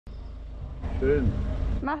Schön.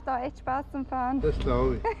 Macht auch echt Spaß zum Fahren. Das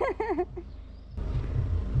glaube ich.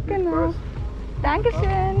 Viel Genau. Spaß.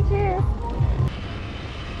 Dankeschön. Tschüss.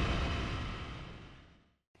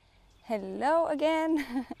 Hello again.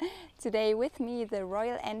 Today with me the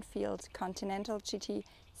Royal Enfield Continental GT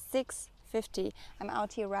 650. I'm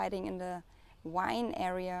out here riding in the wine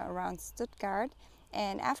area around Stuttgart,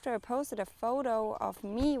 and after I posted a photo of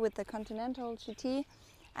me with the Continental GT,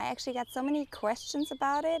 I actually got so many questions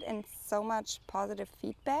about it and so much positive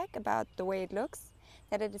feedback about the way it looks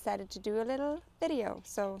that I decided to do a little video.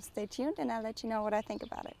 So stay tuned and I'll let you know what I think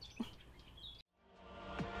about it.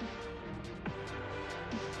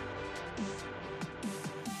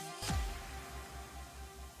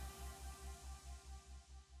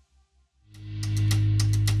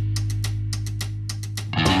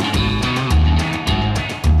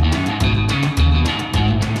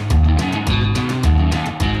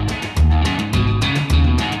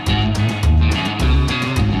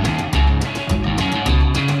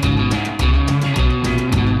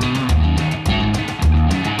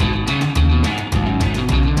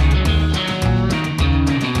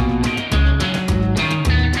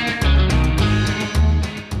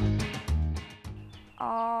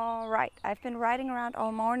 I've been riding around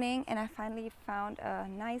all morning and I finally found a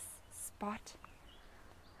nice spot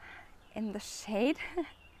in the shade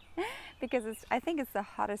because I think it's the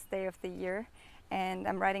hottest day of the year, and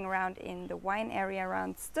I'm riding around in the wine area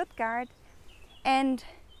around Stuttgart, and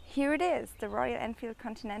here it is, the Royal Enfield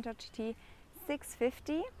Continental GT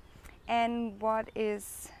 650. And what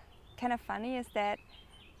is kind of funny is that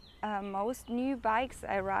most new bikes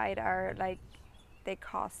I ride are like, they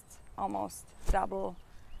cost almost double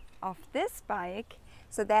of this bike,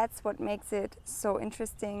 so that's what makes it so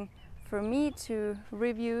interesting for me to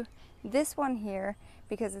review this one here,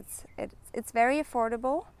 because it's very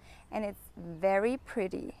affordable and it's very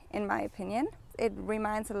pretty in my opinion. It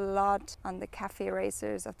reminds a lot on the cafe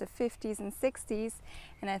racers of the 50s and 60s,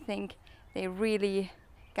 and I think they really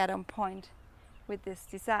got on point with this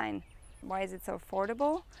design. Why is it so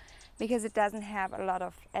affordable? Because it doesn't have a lot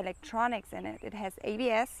of electronics in it. It has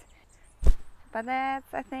ABS, but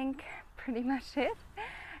that's, I think, pretty much it.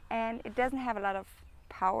 And it doesn't have a lot of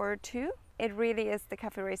power too. It really is the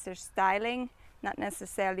cafe racer styling, not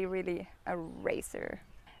necessarily really a racer.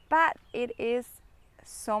 But it is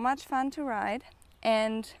so much fun to ride,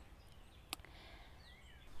 and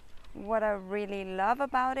what I really love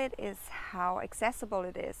about it is how accessible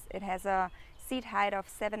it is. It has a seat height of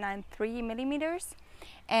 793 millimeters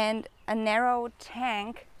and a narrow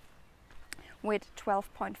tank with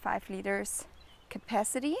 12.5 liters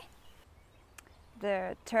capacity.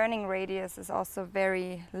 The turning radius is also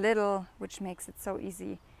very little, which makes it so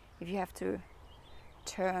easy if you have to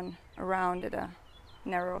turn around at a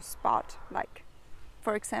narrow spot, like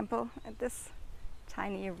for example at this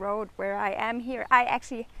tiny road where I am here. I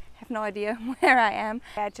actually have no idea where I am.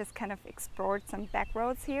 I just kind of explored some back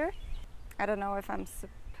roads here. I don't know if I'm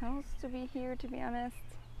supposed to be here, to be honest,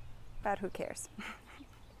 but who cares.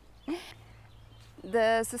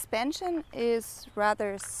 The suspension is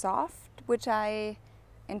rather soft, which I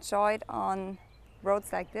enjoyed on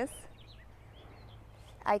roads like this.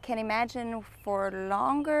 I can imagine for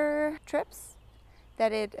longer trips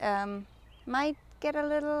that it might get a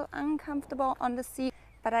little uncomfortable on the seat,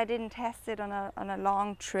 but I didn't test it on a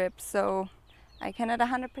long trip, so I cannot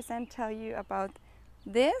 100% tell you about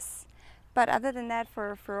this. But other than that,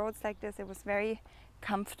 for roads like this, it was very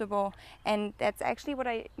comfortable, and that's actually what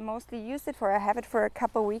I mostly used it for. I have it for a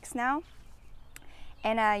couple weeks now,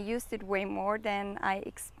 and I used it way more than I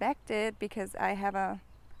expected because I have a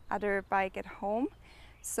other bike at home.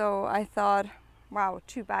 So I thought, wow,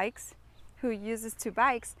 2 bikes, who uses 2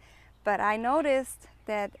 bikes? But I noticed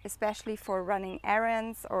that especially for running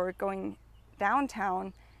errands or going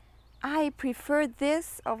downtown, I prefer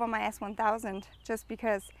this over my S1000 just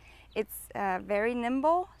because it's very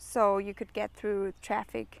nimble, so you could get through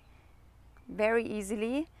traffic very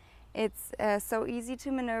easily. It's so easy to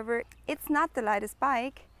maneuver. It's not the lightest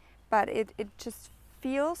bike, but it just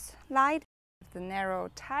feels light. The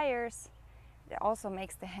narrow tires, it also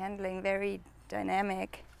makes the handling very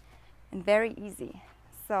dynamic and very easy.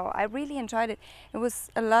 So I really enjoyed it. It was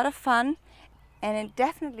a lot of fun, and it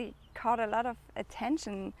definitely caught a lot of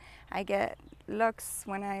attention. I get looks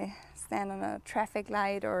when I stand on a traffic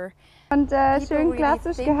light, or und schön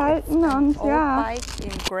klassisch gehalten und ja. Bike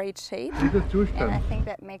in great shape. And I think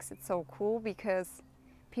that makes it so cool because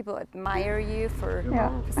people admire you for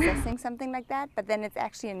possessing something like that, but then it's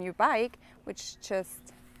actually a new bike which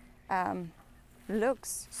just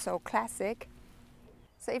looks so classic.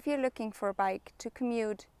 So if you're looking for a bike to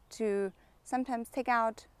commute, to sometimes take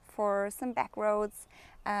out for some back roads,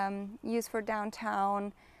 use for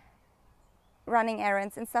downtown, running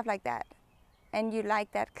errands and stuff like that, and you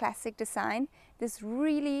like that classic design, this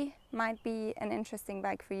really might be an interesting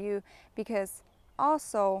bike for you. Because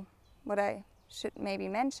also, what I should maybe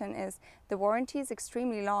mention is the warranty is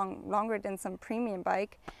extremely long, longer than some premium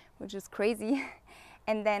bike, which is crazy.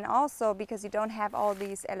 And then also, because you don't have all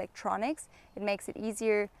these electronics, it makes it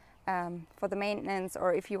easier for the maintenance,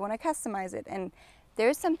 or if you want to customize it. And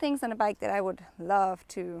there's some things on a bike that I would love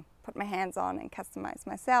to put my hands on and customize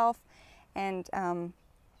myself. And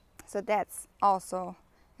so that's also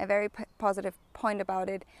a very positive point about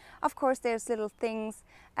it. Of course, there's little things.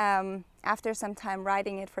 After some time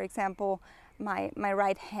riding it, for example, my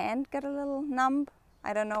right hand got a little numb.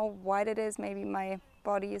 I don't know why that is. Maybe my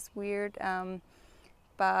body is weird.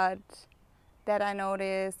 But that I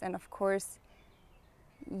noticed. And of course,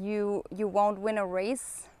 you won't win a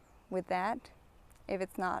race with that if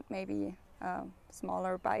it's not maybe a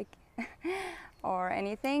smaller bike or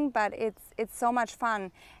anything, but it's so much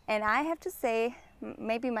fun. And I have to say,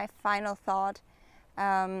 maybe my final thought,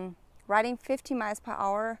 riding 50 miles per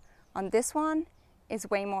hour on this one is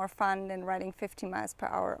way more fun than riding 50 miles per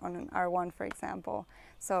hour on an R1, for example.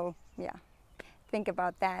 So yeah, think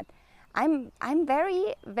about that. I'm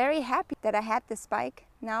very, very happy that I had this bike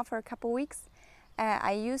now for a couple weeks.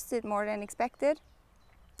 I used it more than expected,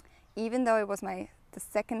 even though it was the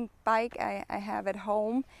second bike I have at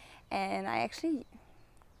home, and I actually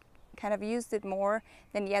kind of used it more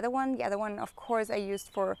than the other one. The other one, of course, I used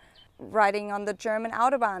for riding on the German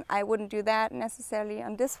Autobahn. I wouldn't do that necessarily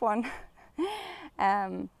on this one.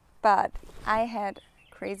 But I had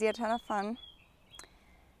crazy a ton of fun.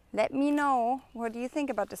 Let me know, what do you think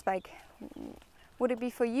about this bike? Would it be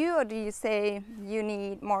for you, or do you say you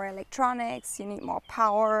need more electronics, you need more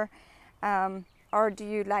power, or do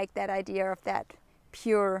you like that idea of that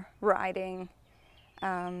pure riding?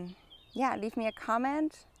 Yeah, leave me a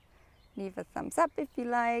comment, leave a thumbs up if you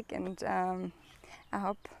like, and I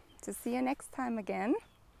hope to see you next time again.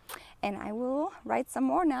 And I will ride some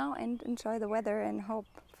more now and enjoy the weather and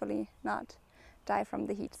hopefully not die from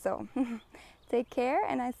the heat. So take care,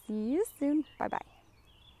 and I see you soon. Bye bye.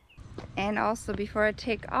 And also, before I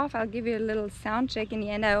take off, I'll give you a little sound check in the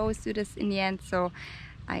end. I always do this in the end so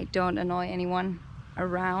I don't annoy anyone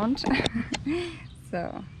around.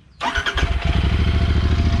 So